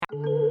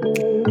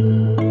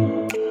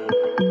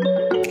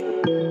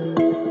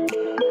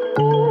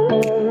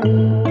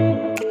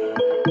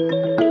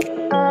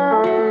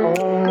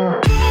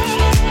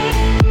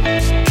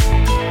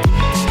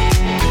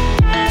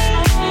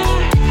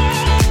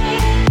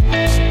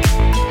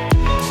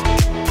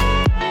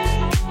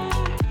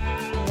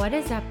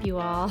you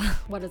all?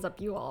 What is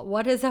up, you all?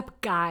 What is up,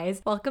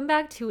 guys? Welcome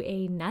back to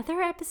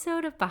another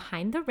episode of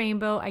Behind the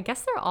Rainbow. I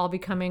guess they're all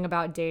becoming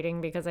about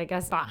dating because I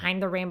guess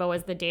Behind the Rainbow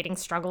is the dating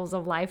struggles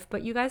of life,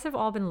 but you guys have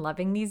all been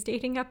loving these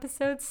dating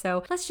episodes,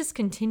 so let's just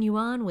continue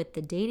on with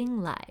the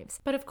dating lives.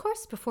 But of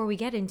course, before we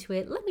get into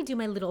it, let me do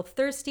my little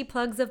thirsty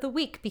plugs of the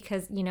week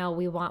because, you know,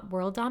 we want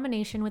world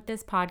domination with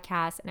this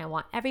podcast and I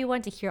want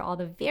everyone to hear all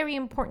the very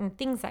important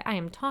things that I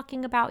am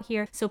talking about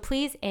here. So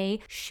please,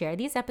 share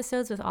these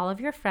episodes with all of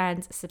your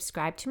friends,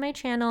 subscribe to my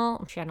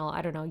channel,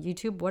 I don't know,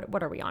 YouTube,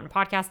 what are we on?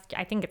 Podcast?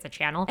 I think it's a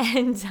channel.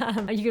 And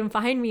you can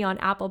find me on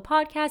Apple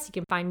Podcasts, you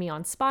can find me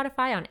on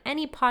Spotify, on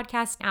any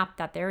podcast app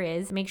that there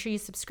is. Make sure you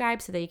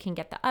subscribe so that you can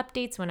get the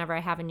updates whenever I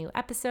have a new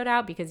episode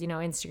out because, you know,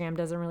 Instagram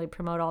doesn't really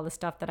promote all the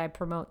stuff that I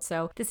promote.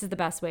 So this is the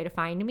best way to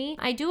find me.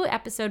 I do an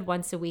episode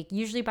once a week,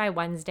 usually by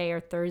Wednesday or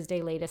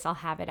Thursday latest, I'll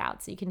have it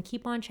out. So you can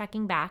keep on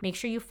checking back. Make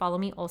sure you follow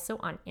me also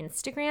on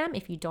Instagram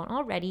if you don't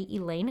already,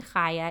 Elaine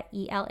Chaya,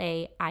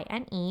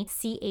 ELAINE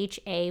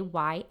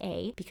CHAYA,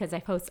 because I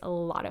post a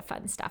lot of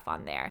fun stuff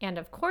on there. And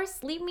of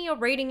course, leave me a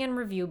rating and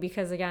review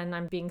because again,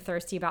 I'm being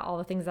thirsty about all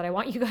the things that I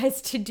want you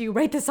guys to do.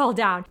 Write this all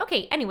down.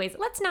 Okay, anyways,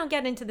 let's now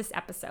get into this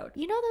episode.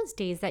 You know those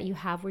days that you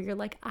have where you're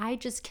like, I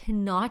just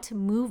cannot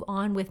move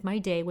on with my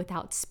day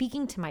without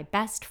speaking to my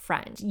best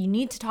friend. You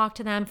need to talk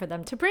to them for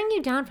them to bring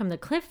you down from the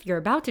cliff you're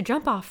about to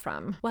jump off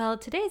from. Well,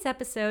 today's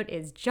episode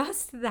is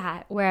just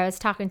that, where I was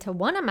talking to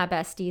one of my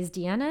besties,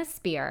 Deanna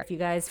Spear. If you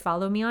guys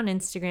follow me on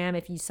Instagram,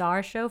 if you saw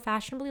our show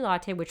Fashionably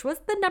Latte, which was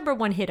the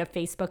 #1 hit of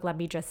Facebook, let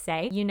me just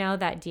say, you know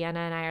that Deanna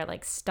and I are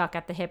like stuck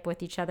at the hip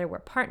with each other. We're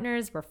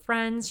partners, we're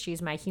friends,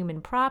 she's my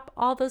human prop,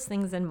 all those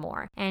things and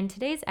more. And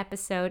today's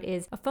episode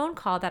is a phone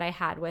call that I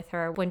had with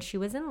her when she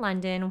was in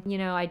London. You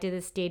know, I did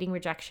this dating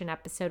rejection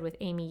episode with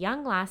Amy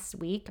Young last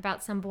week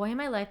about some boy in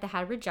my life that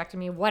had rejected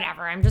me.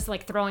 Whatever, I'm just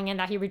like throwing in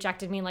that he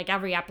rejected me like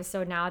every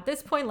episode now. At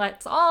this point,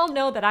 let's all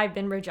know that I've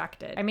been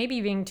rejected. I may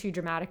be being too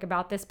dramatic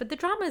about this, but the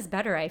drama is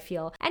better, I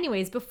feel.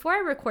 Anyways, before I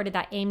recorded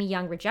that Amy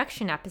Young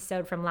rejection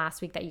episode from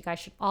last week that you guys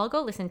should all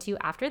go listen to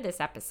after this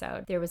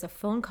episode, there was a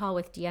phone call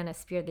with Deanna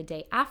Spear the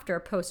day after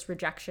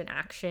post-rejection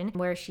action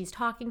where she's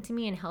talking to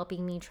me and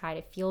helping me try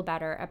to feel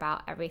better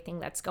about everything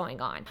that's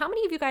going on. How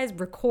many of you guys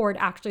record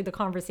actually the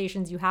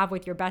conversations you have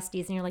with your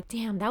besties and you're like,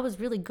 damn, that was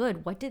really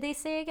good. What did they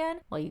say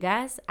again? Well, you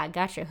guys, I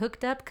got you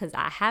hooked up because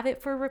I have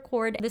it for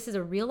record. This is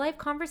a real life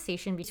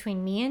conversation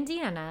between me and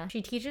Deanna.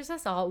 She teaches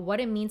us all what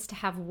it means to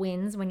have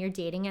wins when you're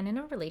dating and in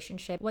a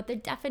relationship, what the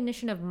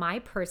definition of my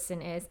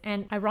person is,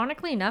 and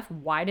ironically enough,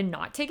 why to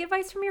not take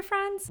advice from your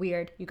friends.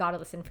 Weird. You gotta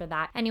listen for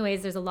that.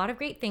 Anyways, there's a lot of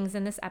great things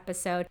in this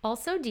episode.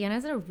 Also,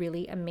 Deanna's a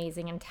really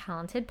amazing and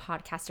talented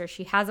podcaster.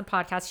 She has a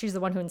podcast. She's the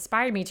one who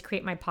inspired me to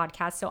create my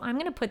podcast. So I'm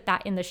gonna put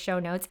that in the show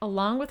notes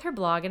along with her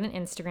blog and an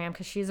Instagram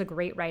because she's a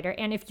great writer.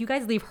 And if you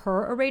guys leave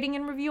her a rating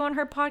and review on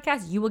her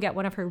podcast, you will get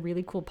one of her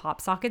really cool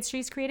pop sockets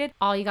she's created.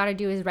 All you gotta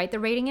do is write the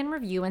rating and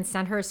review and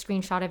send her a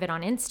screenshot of it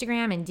on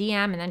Instagram and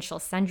DM, and then she'll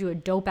send you a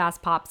dope ass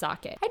pop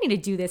socket. I need to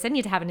do this. I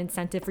need to have an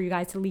incentive for you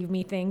guys to leave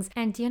me things.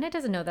 And Deanna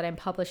doesn't know that I'm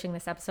publishing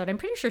this episode. I'm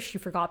pretty sure she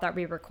forgot that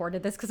we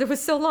recorded this because it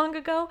was so long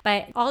ago.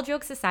 But all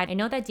jokes aside, I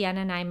know that Deanna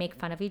and I make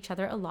fun of each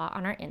other a lot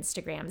on our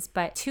Instagrams.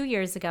 But 2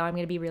 years ago, I'm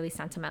going to be really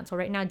sentimental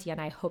right now. Deanna,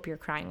 I hope you're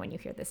crying when you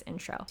hear this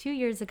intro. 2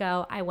 years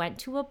ago, I went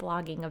to a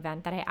blogging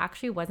event that I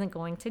actually wasn't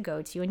going to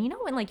go to. And you know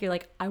when like you're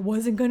like, I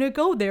wasn't going to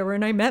go there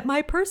and I met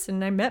my person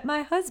and I met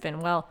my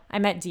husband. Well, I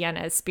met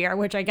Deanna Spear,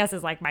 which I guess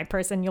is like my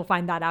person. You'll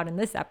find that out in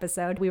this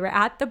episode. We were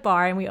at the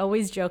bar and we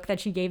always joke that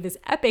she gave this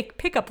epic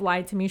pickup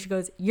line to me. She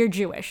goes, "You're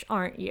Jewish,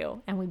 aren't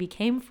you?" And we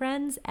became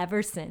friends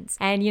ever since.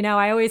 And you know,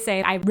 I always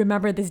say I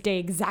remember this day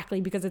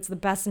exactly because it's the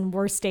best and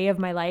worst day of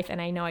my life.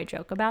 And I know I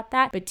joke about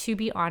that. But to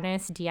be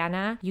honest,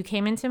 Deanna, you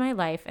came into my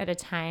life at a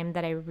time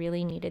that I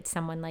really needed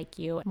someone like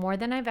you more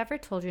than I've ever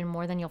told you and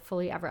more than you'll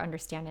fully ever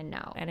understand and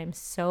know. And I'm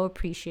so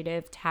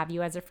appreciative to have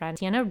you as a friend.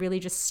 Deanna really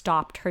just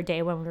stopped her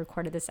day when we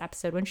recorded this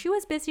episode. When she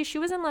was busy, she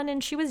was in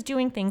London, she was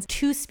doing things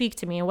to speak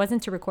to me. It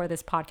wasn't to record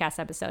this podcast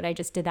episode. I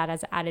just did that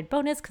as an added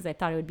bonus because I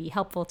thought it would be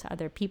helpful to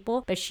other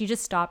people. But she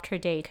just stopped her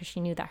day because she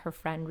knew that her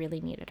friend really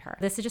needed her.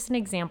 This is just an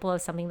example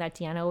of something that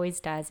Deanna always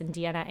does. And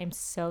Deanna, I'm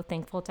so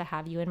thankful to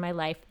have you in my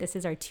life. This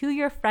is our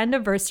 2-year friend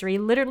anniversary,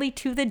 literally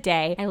to the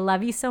day. I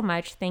love you so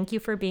much. Thank you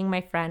for being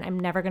my friend. I'm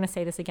never going to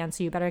say this again,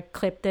 so you better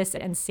clip this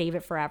and save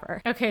it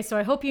forever. Okay, so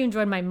I hope you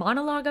enjoyed my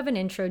monologue of an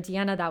intro.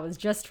 Deanna, that was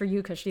just for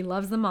you because she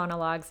loves the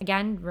monologues.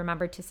 Again,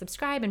 remember to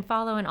subscribe and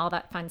follow and all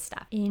that fun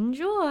stuff.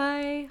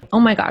 Enjoy. Oh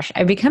my gosh,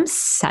 I've become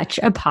such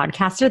a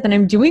podcaster that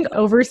I'm doing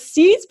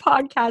overseas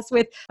podcasts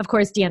with, of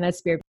course, Deanna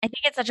Spear. I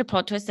think it's such a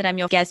plot twist that I'm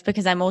your guest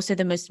because I'm also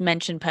the most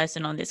mentioned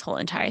person on this whole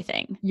entire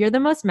thing. You're the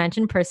most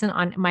mentioned person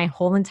on my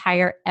whole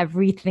entire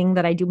everything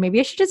that I do. Maybe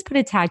I should just put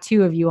a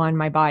tattoo of you on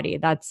my body.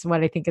 That's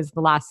what I think is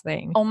the last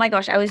thing. Oh my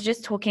gosh, I was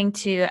just talking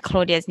to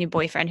Claudia's new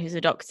boyfriend who's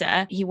a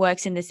doctor. He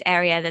works in this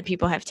area that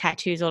people have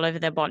tattoos all over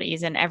their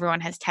bodies and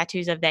everyone has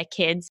tattoos of their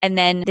kids. And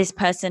then this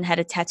person had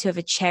a tattoo of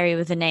a cherry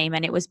with a name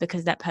and it was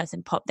because that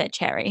person popped their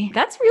cherry.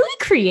 That's really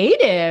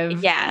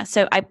creative. Yeah.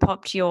 So I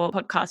popped your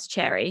podcast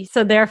cherry.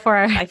 So therefore,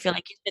 I feel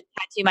like you should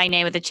tattoo my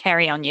name with a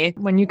cherry on you.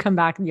 When you come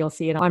back, you'll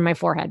see it on my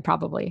forehead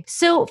probably.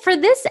 So for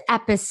this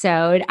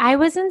episode, I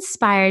was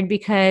inspired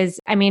because,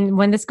 I mean,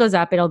 when this goes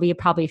up, it'll be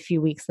probably a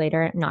few weeks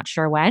later, not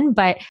sure when,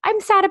 but I'm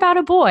sad about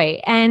a boy.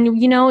 And,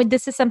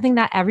 this is something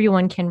that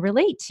everyone can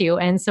relate to.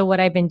 And so what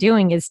I've been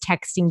doing is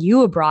texting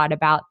you abroad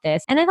about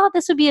this. And I thought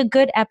this would be a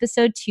good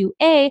episode to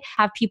A,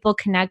 have people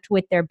connect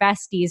with their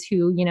besties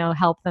who,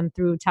 help them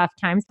through tough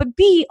times. But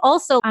B,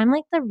 also, I'm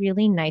like the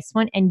really nice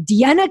one. And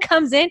Deanna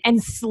comes in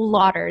and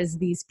slaughters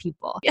these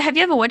people. Have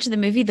you ever watched the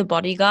movie The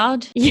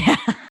Bodyguard? Yeah.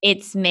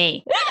 It's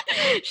me.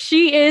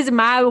 She is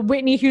my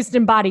Whitney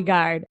Houston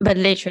bodyguard. But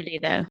literally,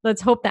 though.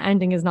 Let's hope the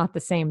ending is not the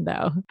same,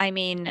 though. I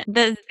mean,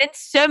 there's been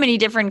so many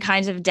different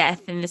kinds of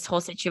death in this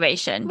whole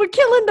situation. We're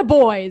killing the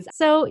boys.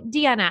 So,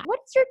 Deanna,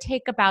 what's your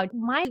take about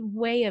my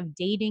way of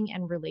dating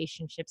and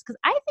relationships? Because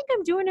I think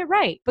I'm doing it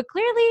right. But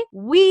clearly,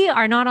 we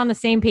are not on the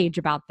same page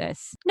about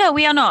this. No,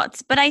 we are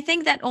not. But I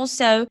think that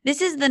also,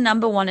 this is the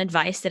number one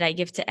advice that I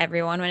give to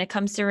everyone when it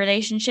comes to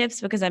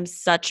relationships, because I'm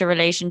such a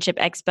relationship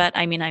expert.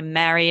 I mean, I'm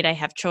married, I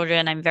have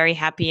children, I'm very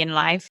happy in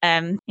life.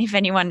 If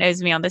anyone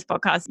knows me on this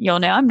podcast, you'll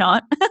know I'm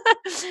not.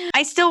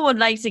 I still would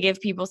like to give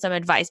people some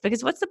advice,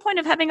 because what's the point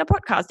of having a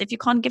podcast if you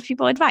can't give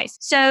people advice?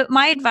 So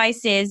my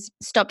advice is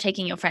stop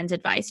taking your friend's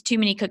advice. Too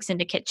many cooks in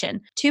the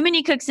kitchen. Too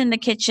many cooks in the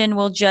kitchen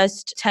will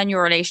just turn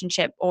your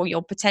relationship or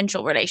your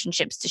potential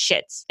relationships to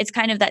shits. It's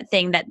kind of that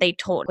thing that they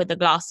taught with the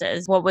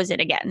glasses. What was it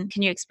again?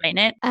 Can you explain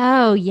it?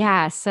 Oh,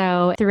 yeah.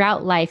 So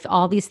throughout life,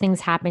 all these things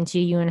happen to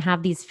you and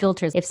have these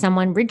filters. If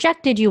someone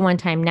rejected you one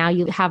time, now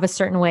you have a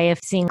certain way of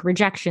seeing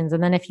rejections.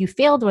 And then if you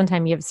failed one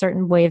time, you have a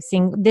certain way of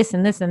seeing this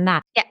and this and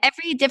that. Yeah,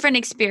 every different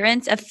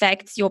experience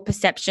affects your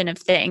perception of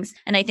things.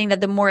 And I think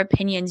that the more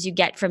opinions you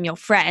get from your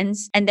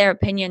friends, and their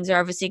opinions are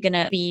obviously going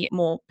to be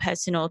more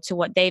personal to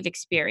what they've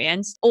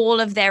experienced, all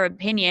of their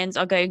opinions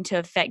are going to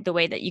affect the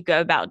way that you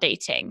go about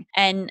dating.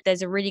 And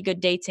there's a really good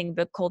dating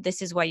book called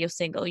This Is Why You're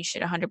Single. You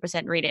should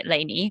 100% read it,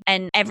 Lainey.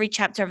 And every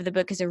chapter of the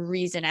book is a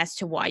reason as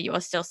to why you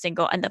are still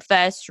single. And the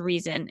first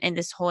reason in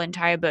this whole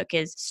entire book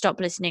is stop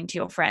listening to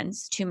your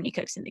friends. Too many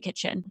cooks in the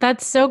kitchen.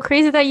 That's so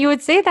crazy that you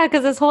would say that,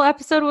 because this whole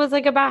episode was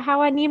like about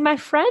how I need my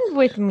friend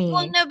with me.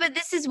 Well, no, but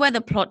this is where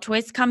the plot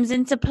twist comes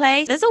into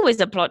play. There's always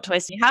a plot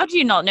twist. How do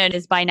you not know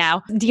this by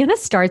now? Deanna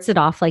starts it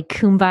off like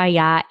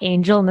kumbaya,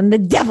 angel, and then the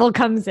devil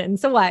comes in.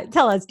 So what?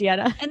 Tell us,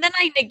 Deanna. And then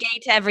I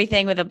negate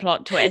everything with a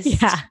plot twist.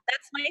 Yeah.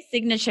 That's my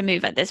signature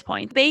move at this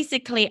point.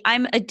 Basically,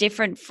 I'm a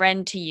different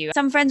friend to you.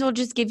 Some friends will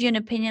just give you an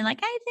opinion like,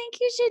 I think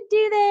you should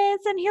do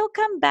this and he'll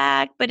come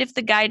back. But if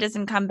the guy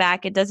doesn't come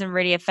back, it doesn't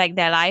really affect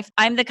their life.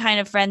 I'm the kind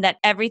of friend that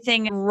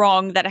everything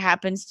wrong that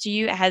happens to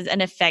you has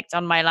an effect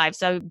on my life.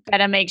 So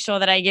better make sure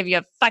that I give you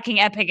a fucking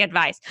epic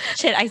advice.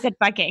 Shit, I said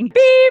fucking.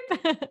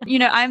 Beep.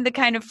 I'm the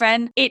kind of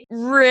friend, it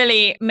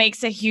really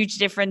makes a huge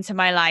difference in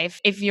my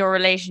life if your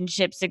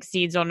relationship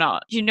succeeds or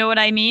not. Do you know what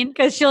I mean?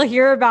 Because she'll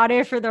hear about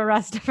it for the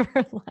rest of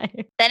her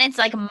life. Then it's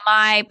like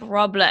my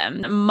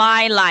problem.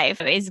 My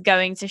life is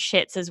going to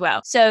shits as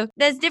well. So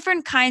there's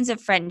different kinds of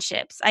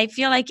friendships. I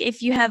feel like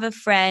if you have a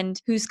friend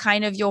who's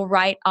kind of your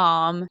right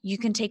arm, you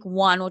can take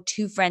one or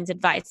two friends'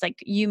 advice. Like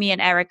you, me,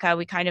 and Erica,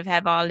 we kind of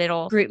have our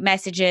little group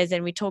messages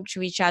and we talk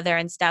to each other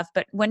and stuff.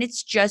 But when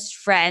it's just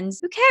friends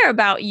who care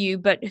about you,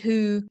 but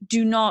who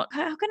do not,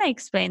 how can I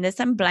explain this?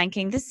 I'm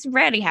blanking. This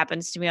rarely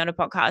happens to me on a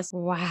podcast.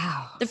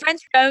 Wow. The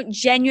friends who don't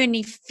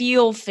genuinely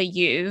feel for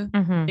you,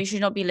 Mm-hmm. you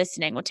should not be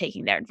listening or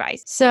taking their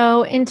advice.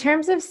 So in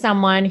terms of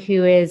someone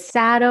who is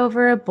sad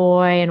over a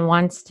boy and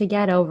wants to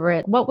get over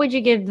it, what would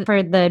you give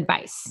for the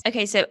advice?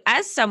 Okay, so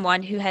as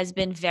someone who has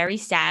been very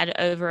sad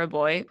over a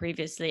boy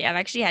previously, I've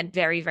actually had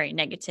very, very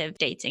negative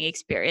dating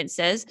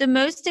experiences. The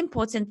most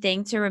important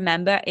thing to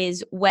remember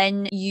is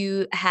when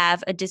you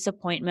have a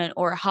disappointment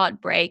or a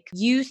heartbreak,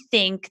 you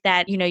think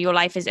that, your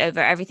life is over,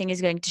 everything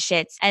is going to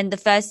shit. And the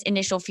first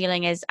initial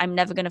feeling is, I'm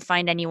never going to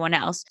find anyone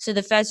else. So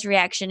the first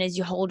reaction is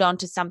you hold on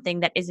to something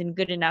that isn't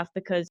good enough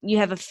because you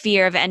have a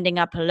fear of ending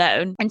up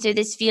alone. And so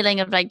this feeling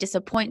of like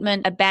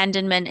disappointment,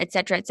 abandonment,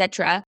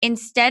 etc.,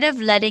 instead of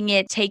letting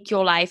it take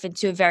your life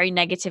into a very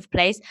negative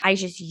place, I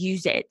just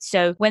use it.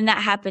 So when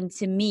that happened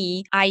to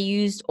me, I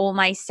used all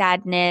my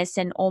sadness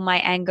and all my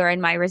anger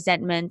and my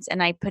resentment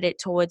and I put it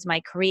towards my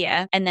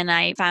career. And then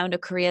I found a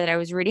career that I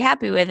was really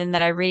happy with and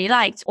that I really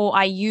liked. Or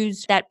I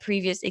used that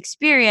previous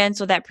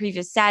experience or that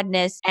previous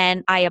sadness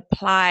and I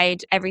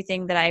applied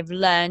everything that I've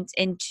learned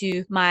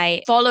into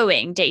my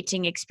following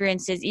dating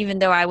experiences, even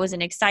though I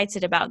wasn't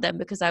excited about them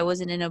because I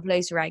wasn't in a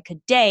place where I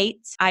could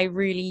date. I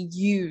really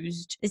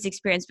used this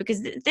experience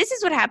because this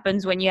is what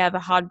happens when you have a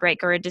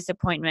heartbreak or a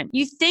disappointment.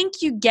 You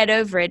think you get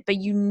over it, but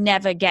you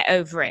never get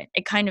over it.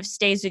 It kind of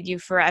stays stays with you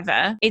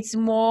forever. It's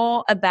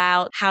more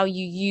about how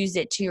you use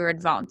it to your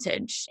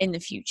advantage in the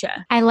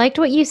future. I liked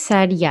what you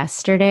said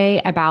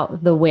yesterday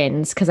about the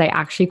wins because I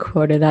actually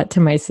quoted that to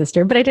my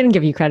sister, but I didn't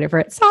give you credit for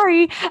it.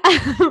 Sorry.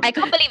 I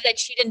can't believe that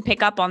she didn't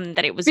pick up on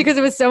that it was because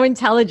it was so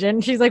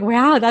intelligent. She's like,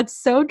 wow, that's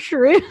so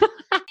true.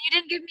 You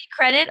didn't give me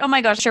credit. Oh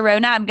my gosh,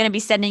 Sharona, I'm going to be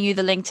sending you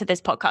the link to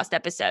this podcast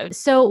episode.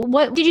 So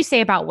what did you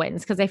say about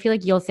wins? Because I feel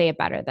like you'll say it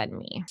better than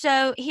me.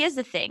 So here's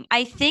the thing.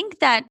 I think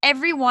that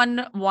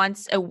everyone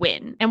wants a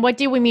win. And what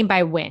do we mean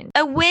by win?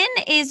 A win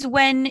is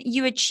when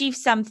you achieve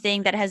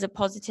something that has a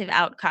positive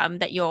outcome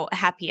that you're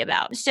happy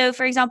about. So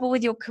for example,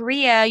 with your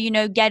career,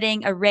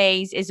 getting a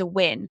raise is a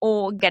win,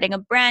 or getting a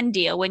brand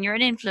deal when you're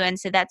an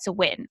influencer, that's a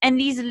win. And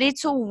these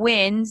little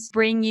wins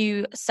bring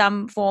you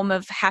some form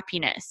of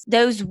happiness.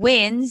 Those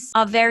wins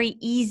are very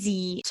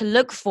easy to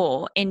look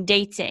for in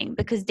dating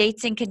because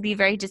dating can be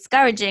very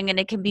discouraging and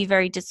it can be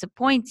very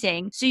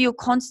disappointing. So you're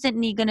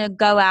constantly going to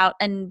go out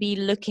and be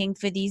looking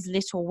for these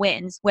little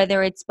wins,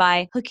 whether it's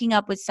by hooking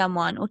up with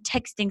someone or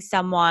texting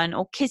someone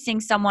or kissing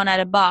someone at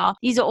a bar.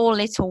 These are all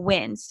little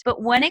wins.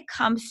 But when it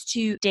comes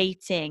to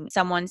dating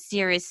someone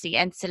seriously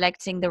and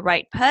selecting the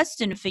right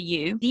person for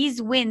you,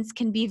 these wins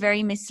can be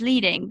very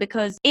misleading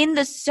because in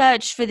the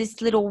search for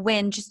this little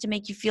win just to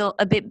make you feel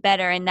a bit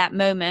better in that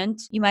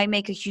moment, you might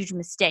make a huge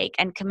mistake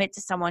and commit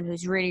to someone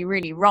who's really,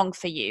 really wrong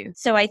for you.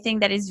 So I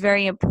think that it's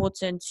very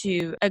important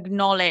to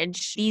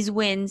acknowledge these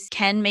wins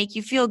can make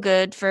you feel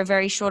good for a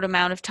very short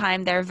amount of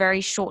time. They're a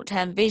very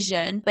short-term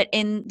vision, but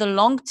in the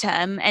long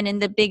term and in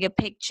the bigger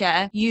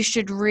picture, you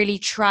should really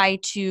try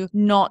to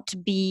not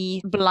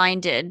be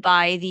blinded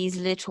by these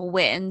little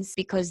wins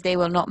because they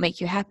will not make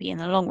you happy in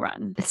the long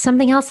run.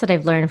 Something else that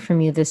I've learned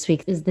from you this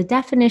week is the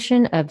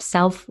definition of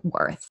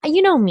self-worth.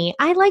 You know me,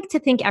 I like to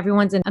think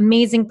everyone's an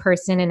amazing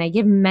person and I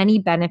give many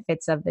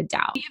benefits of the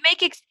doubt. You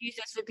make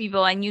excuses for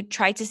people and you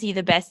try to see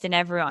the best in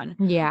everyone.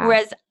 Yeah.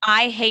 Whereas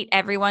I hate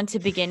everyone to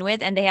begin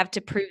with and they have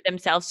to prove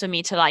themselves for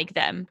me to like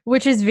them.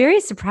 Which is very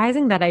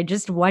surprising that I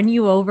just won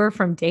you over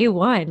from day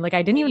one. Like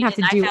I didn't even have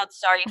to do. I felt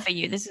sorry for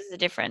you. This is a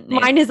different.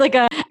 Mine is like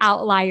a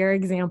outlier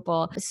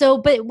example. So,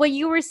 but what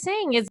you were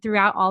saying is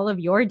throughout all of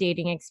your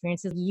dating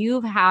experiences,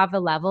 you have a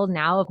level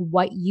now of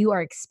what you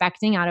are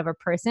expecting out of a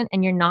person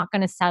and you're not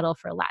going to settle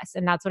for less.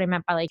 And that's what I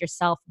meant by like your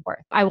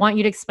self-worth. I want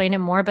you to explain it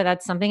more, but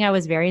that's something I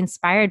was very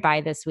inspired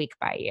by this week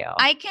by you.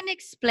 I can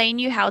explain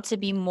you how to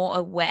be more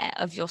aware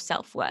of your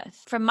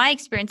self-worth. From my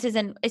experiences,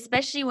 and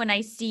especially when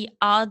I see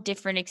our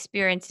different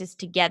experiences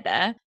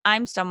together,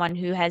 I'm someone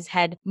who has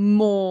had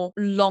more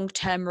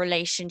long-term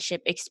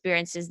relationship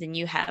experiences than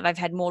you have. I've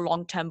had more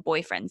long-term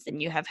boyfriends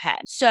than you have had.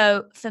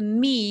 So for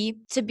me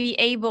to be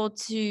able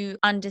to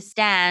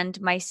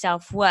understand my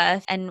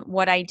self-worth and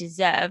what I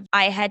deserve,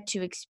 I had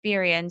to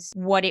experience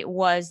what it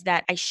was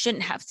that I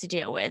shouldn't have to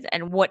deal with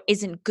and what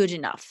isn't good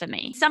enough for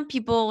me. Some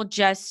people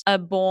just are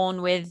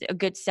born with a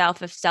good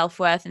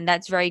self-worth and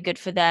that's very good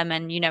for them.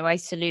 And, I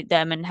salute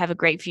them and have a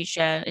great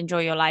future.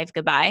 Enjoy your life.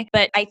 Goodbye.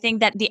 But I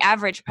think that the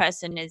average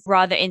person is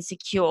rather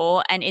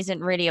insecure and isn't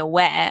really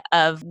aware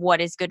of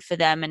what is good for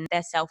them and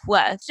their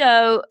self-worth.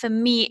 So for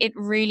me, it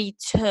really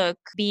took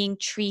being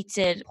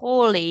treated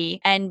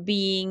poorly and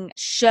being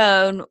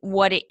shown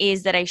what it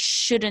is that I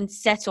shouldn't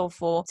settle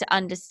for to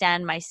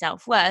understand my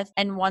self-worth.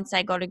 And once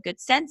I got a good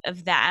sense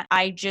of that,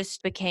 I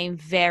just became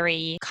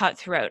very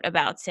cutthroat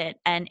about it.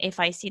 And if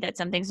I see that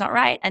something's not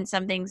right and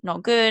something's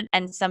not good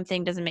and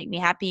something doesn't make me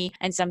happy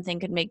and something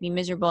could make me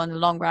miserable in the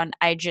long run,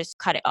 I just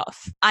cut it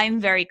off. I'm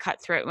very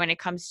cutthroat when it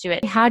comes to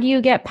it. How do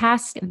you get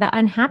past the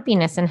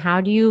unhappiness and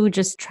how do you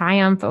just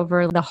triumph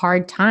over the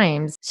hard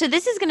times? So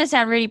this is going to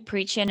sound really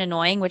preachy and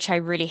annoying, which I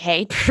really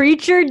hate.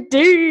 Preacher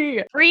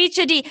D.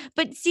 Preacher D.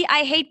 But see,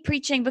 I hate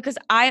preaching because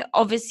I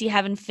obviously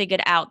haven't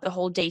figured out the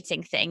whole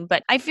dating thing,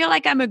 but I feel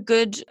like I'm a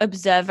good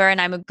observer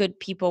and I'm a good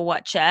people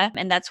watcher.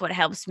 And that's what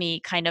helps me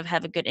kind of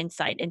have a good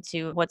insight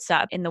into what's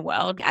up in the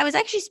world. I was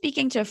actually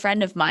speaking to a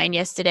friend of mine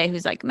yesterday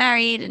who's like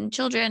married and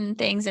children and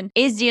things and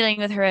is dealing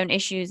with her own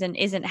issues and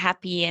isn't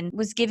happy and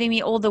was giving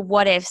me all the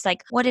what ifs,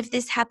 like, what if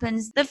this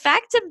happens? The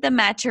fact of the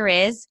matter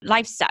is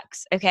life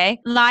sucks, okay?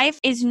 Life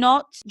is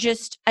not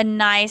just a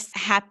nice,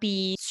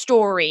 happy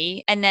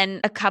story and then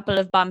a couple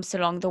of bumps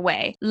along the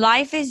way.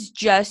 Life is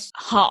just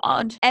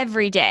hard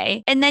every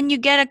day. And then you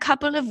get a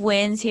couple of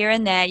wins here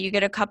and there. You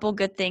get a couple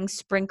good things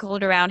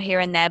sprinkled around here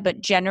and there,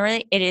 but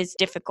generally it is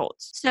difficult.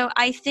 So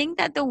I think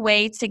that the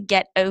way to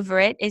get over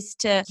it is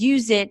to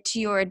use it to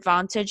your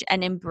advantage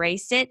and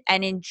embrace it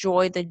and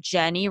enjoy the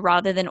journey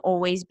rather than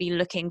always be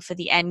looking for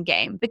the end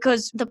game.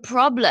 Because the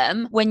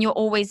problem when you're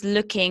always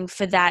looking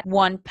for that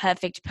one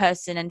perfect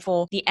person and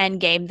for the end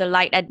game, the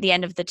light at the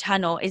end of the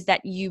tunnel, is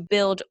that you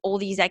build all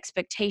these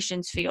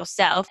expectations for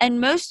yourself. And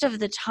most of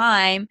the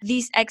time,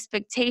 these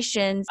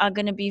expectations are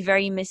going to be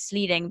very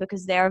misleading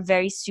because they are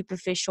very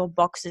superficial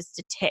boxes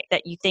to tick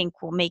that you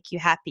think will make you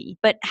happy.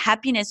 But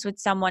happiness with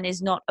someone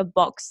is not a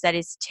box that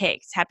is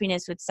ticked.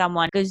 Happiness with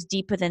someone goes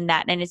deeper than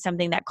that. And it's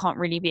something that can't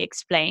really be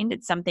explained.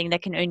 It's something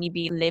that can only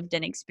be lived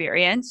and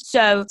experienced.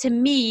 So to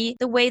me,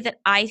 the way that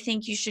I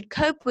think you should should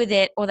cope with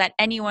it, or that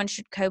anyone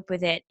should cope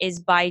with it, is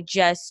by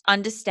just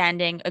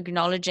understanding,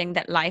 acknowledging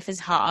that life is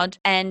hard,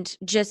 and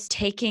just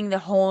taking the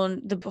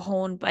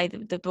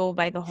bull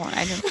by the horn.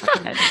 I don't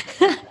fucking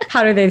know.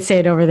 How do they say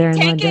it over there in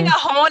Taking London? a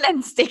horn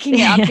and sticking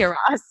it up your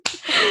ass.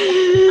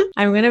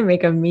 I'm going to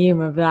make a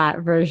meme of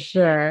that for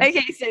sure.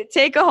 Okay, so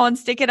take a horn,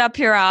 stick it up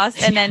your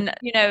ass, and then,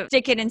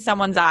 stick it in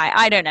someone's eye.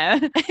 I don't know.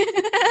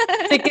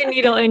 Stick a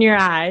needle in your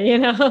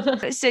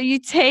eye, So you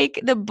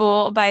take the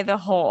bull by the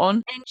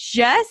horn and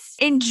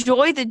just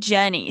enjoy the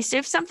journey. So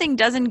if something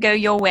doesn't go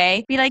your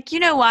way, be like, you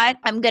know what?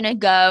 I'm going to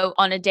go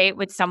on a date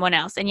with someone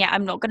else. And yeah,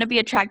 I'm not going to be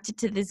attracted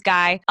to this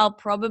guy. I'll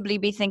probably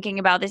be thinking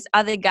about this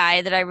other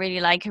guy that I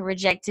really like who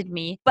rejected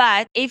me.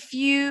 But if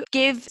you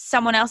give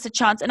someone else a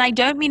chance, and I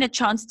don't mean a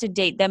chance to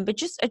date them, but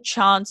just a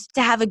chance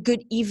to have a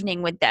good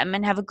evening with them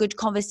and have a good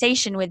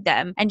conversation with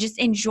them and just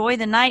enjoy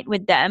the night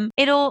with them,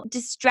 it'll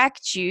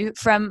distract you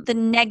from the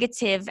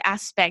negative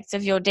aspects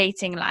of your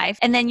dating life.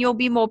 And then you'll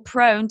be more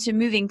prone to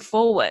moving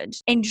forward,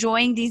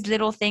 enjoying these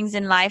little things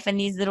in life and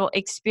these little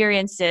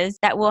experiences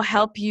that will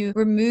help you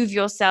remove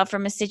yourself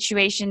from a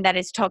situation that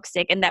is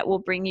toxic and that will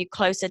bring you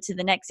closer to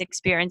the next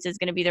experience is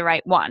going to be the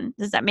right one.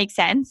 Does that make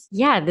sense?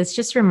 Yeah, this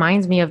just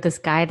reminds me of this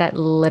guy that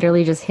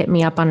literally just hit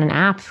me up on an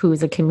app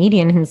who's a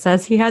comedian and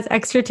says he has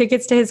extra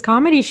tickets to his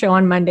comedy show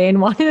on Monday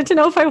and wanted to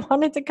know if I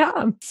wanted to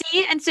come.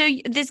 See, and so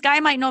this guy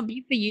might not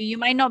be for you. You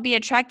might not be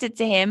attracted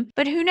to him,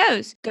 but who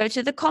knows? Go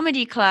to the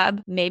comedy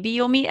club. Maybe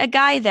you'll meet a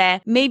guy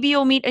there. Maybe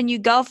you'll meet a new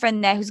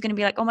girlfriend there who's going to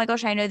be like, oh my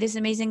gosh, I know this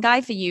amazing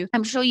guy for you.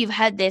 I'm sure you've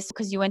heard this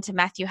because you went to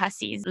Matthew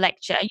Hussey's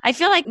lecture. I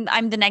feel like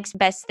I'm the next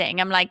best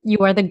thing. I'm like, you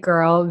are the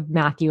girl,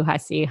 Matthew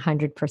Hussey,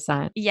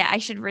 100%. Yeah, I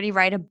should really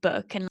write a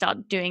book and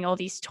start doing all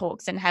these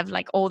talks and have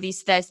like all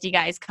these thirsty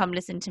guys come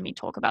listen to me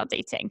talk about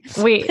dating.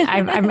 Wait,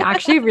 I'm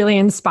actually really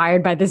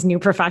inspired by this new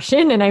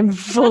profession and I'm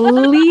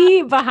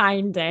fully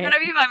behind it. You want to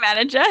be my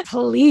manager?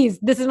 Please,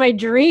 this is my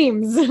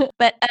dreams.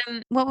 But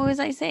what was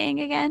I saying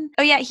again?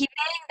 Oh yeah, he's saying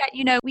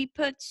that, we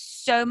put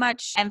so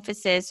much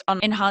emphasis on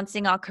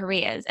enhancing our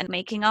careers and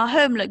making our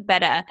home look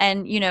better.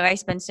 And, I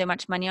spend so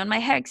much money on my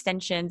hair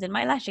extensions and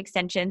my lash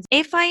extensions.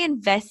 If I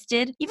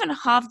invested even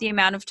half the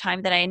amount of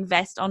time that I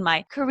invest on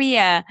my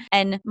career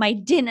and my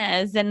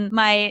dinners and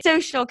my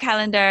social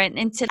calendar and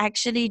into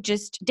actually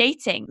just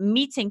dating,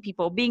 meeting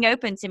people, being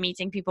open to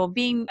meeting people,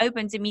 being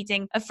open to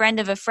meeting a friend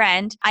of a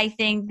friend, I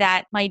think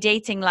that my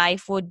dating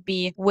life would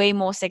be way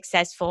more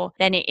successful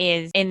than it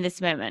is in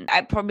this moment.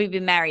 I'd probably be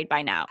married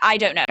by now. I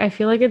don't know. I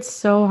feel like it's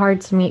so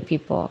hard to meet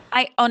people.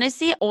 I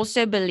honestly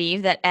also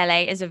believe that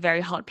LA is a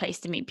very hard place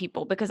to meet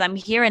people because I'm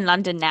here in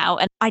London now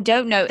and I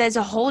don't know. There's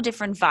a whole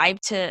different vibe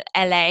to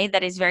LA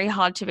that is very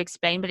hard to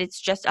explain, but it's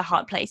just a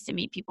hard place to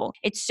meet people.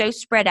 It's so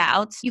spread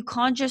out. You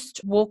can't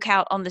just walk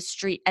out on the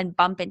street and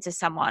bump into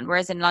someone,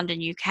 whereas in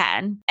London you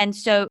can. And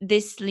so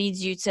this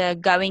leads you to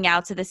going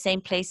out to the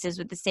same places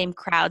with the same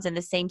crowds and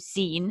the same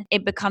scene.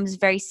 It becomes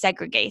very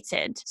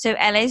segregated. So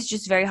LA is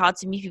just very hard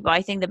to meet people.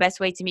 I think the best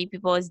way to meet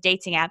people is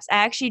dating apps. I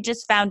actually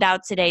just found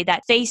out today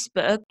that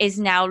Facebook is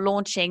now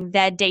launching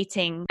their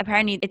dating.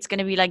 Apparently it's going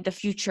to be like the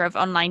future of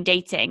online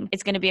dating.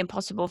 It's going to be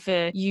impossible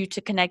for you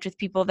to connect with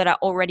people that are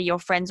already your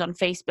friends on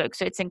Facebook.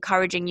 So it's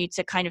encouraging you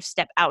to kind of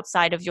step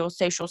outside of your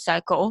social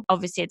circle.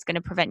 Obviously it's going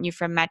to prevent you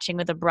from matching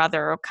with a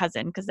brother or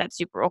cousin because that's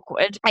super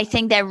awkward. I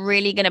think they're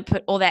really going to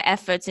put all their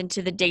efforts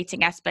into the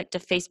dating aspect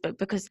of Facebook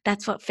because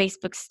that's what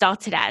Facebook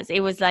started as.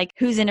 It was like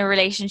who's in a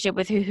relationship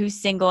with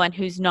who's single and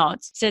who's not.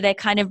 So they're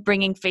kind of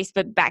bringing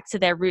Facebook back to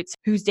their roots,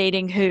 who's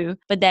dating who,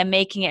 but they're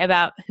making it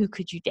about who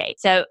could you date.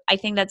 So I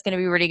think that's going to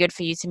be really good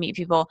for you to meet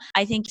people.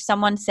 I think if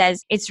someone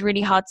says it's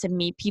really hard to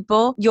meet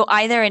people, you're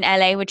either in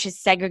LA, which is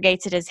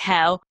segregated as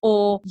hell,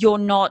 or you're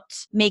not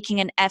making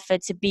an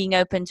effort to being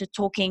open to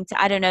talking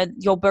to, I don't know,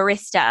 your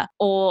barista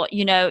or,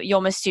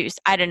 your masseuse.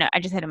 I don't know. I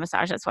just had a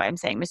massage. That's why I'm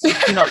saying masseuse.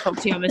 Do not talk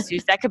to your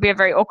masseuse. That could be a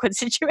very awkward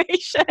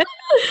situation.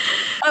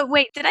 Oh,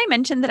 wait. Did I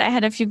mention that I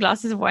had a few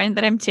glasses of wine,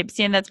 that I'm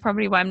tipsy, and that's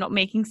probably why I'm not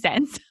making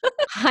sense?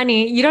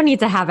 Honey, you don't need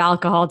to have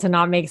alcohol to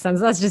not make sense.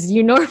 That's just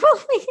you normally.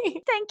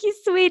 Thank you,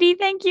 sweetie.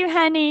 Thank you,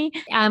 honey.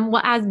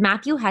 Well, as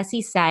Matthew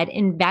Hussey said,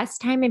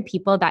 invest time in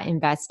people that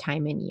invest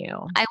time in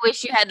you. I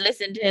wish you had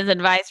listened to his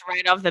advice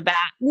right off the bat.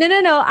 No.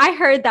 I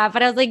heard that,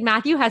 but I was like,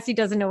 Matthew Hussey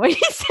doesn't know what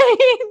he's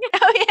saying.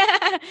 Oh,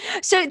 yeah.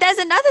 So there's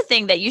another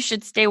thing that you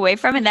should stay away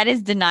from, and that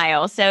is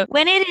denial. So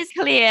when it is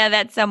clear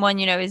that someone,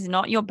 is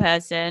not your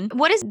person,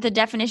 what is the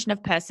definition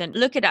of person?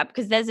 Look it up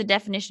because there's a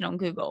definition on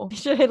Google.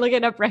 Should I look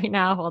it up right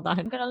now? Hold on.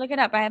 I'm going to look it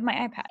up. I have my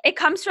iPad. It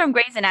comes from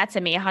Grey's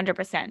Anatomy,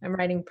 100%. I'm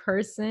writing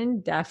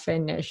person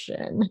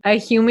definition. A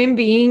human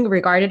being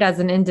regarded as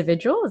an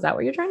individual? Is that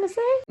what you're trying to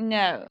say?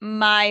 No,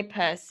 my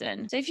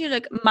person. So if you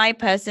look, my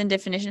person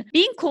definition,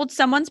 being called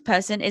someone's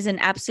person is an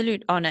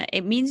absolute honor.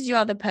 It means you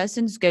are the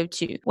person's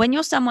go-to. When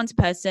you're someone's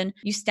person,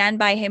 you stand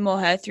by him or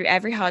her through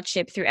every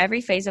hardship, through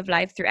every phase of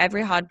life, through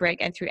every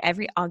heartbreak, and through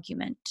every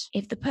argument.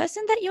 If the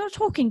person that you're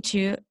talking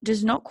to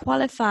does not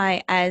qualify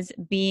as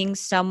being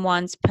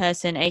someone's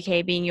person,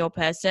 aka being your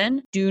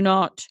person, do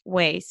not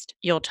waste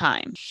your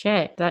time.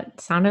 Shit, that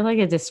sounded like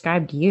it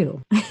described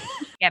you.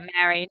 get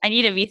married. I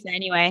need a visa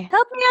anyway.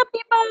 Help me out,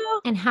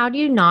 people. And how do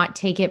you not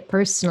take it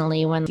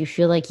personally when you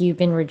feel like you've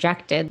been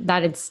rejected,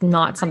 that it's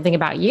not something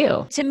about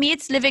you? To me,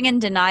 it's living in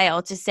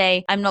denial to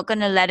say, I'm not going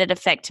to let it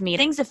affect me.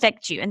 Things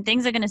affect you and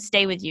things are going to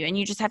stay with you, and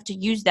you just have to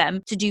use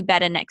them to do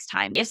better next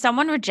time. If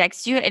someone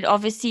rejects you, it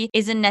obviously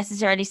isn't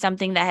necessarily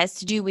something that has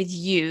to do with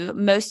you.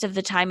 Most of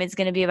the time, it's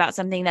going to be about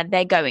something that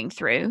they're going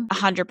through,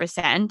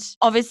 100%.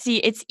 Obviously,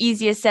 it's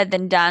easier said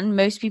than done.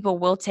 Most people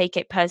will take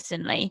it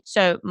personally.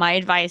 So my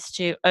advice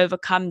to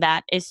overcome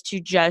that is to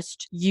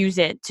just use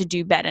it to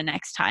do better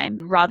next time,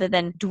 rather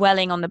than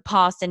dwelling on the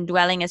past and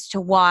dwelling as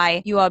to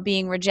why you are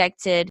being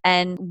rejected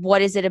and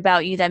what is it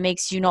about you that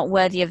makes you not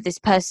worthy of this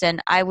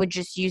person. I would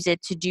just use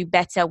it to do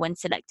better when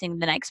selecting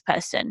the next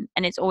person.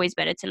 And it's always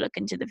better to look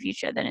into the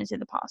future than into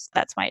the past.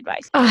 That's my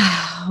advice.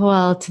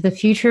 Well, to the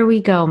future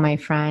we go, my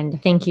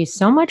friend. Thank you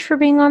so much for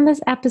being on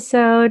this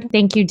episode.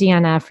 Thank you,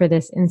 Deanna, for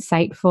this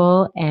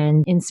insightful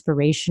and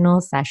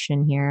inspirational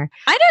session here.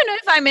 I don't know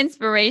if I'm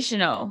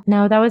inspirational.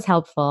 No, that was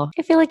helpful.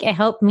 I feel like it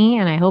helped me,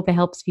 and I hope it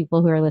helps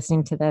people who are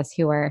listening to this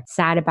who are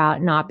sad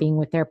about not being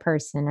with their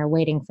person or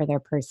waiting for their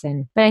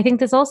person. But I think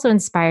this also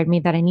inspired me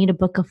that I need to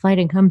book a flight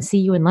and come see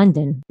you in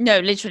London. No,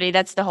 literally,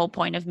 that's the whole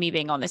point of me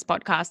being on this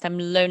podcast. I'm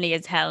lonely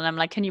as hell, and I'm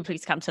like, can you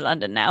please come to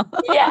London now?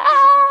 Yeah.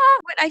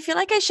 But I feel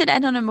like I should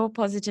end on a more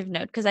positive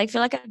note because I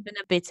feel like I've been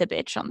a bitter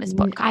bitch on this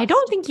podcast. I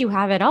don't think you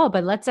have at all,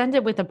 but let's end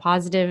it with a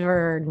positive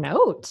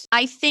note.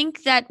 I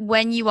think that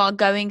when you are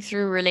going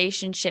through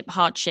relationship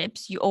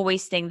hardships, you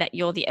always think that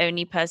you're the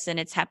only person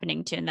it's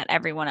happening to and that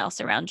everyone else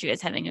around you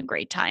is having a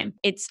great time.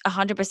 It's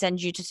 100%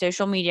 due to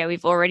social media.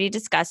 We've already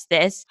discussed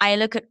this. I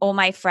look at all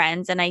my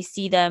friends and I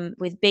see them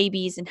with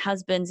babies and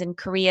husbands and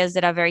careers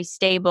that are very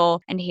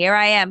stable. And here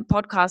I am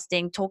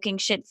podcasting, talking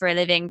shit for a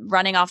living,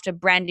 running after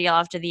brand deal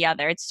after the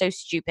other. It's so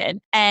stupid.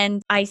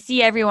 And I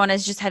see everyone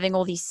as just having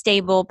all these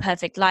stable,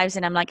 perfect lives.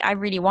 And I'm like, I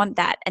really want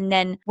that. And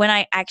then when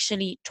I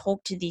actually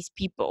talk to these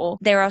people,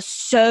 there are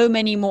so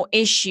many more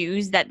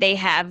issues that they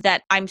have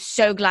that I'm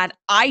so glad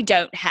I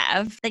don't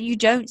have, that you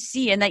don't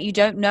see and that you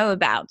don't know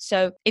about.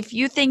 So if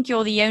you think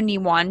you're the only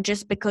one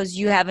just because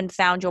you haven't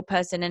found your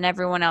person and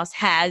everyone else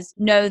has,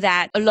 know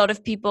that a lot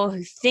of people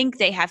who think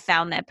they have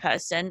found their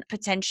person,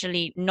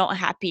 potentially not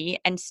happy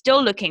and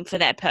still looking for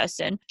their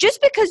person,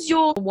 just because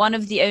you're one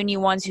of the only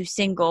ones who's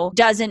single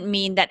doesn't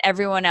mean that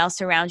everyone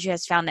else around you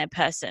has found their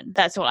person.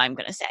 That's all I'm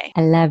going to say.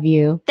 I love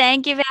you.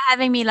 Thank you for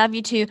having me. Love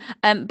you too.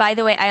 By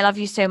the way, I love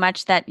you so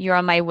much that you're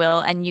on my will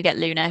and you get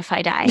Luna if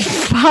I die.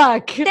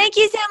 Fuck. Thank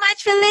you so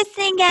much for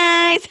listening,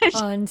 guys.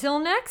 Until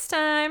next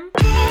time.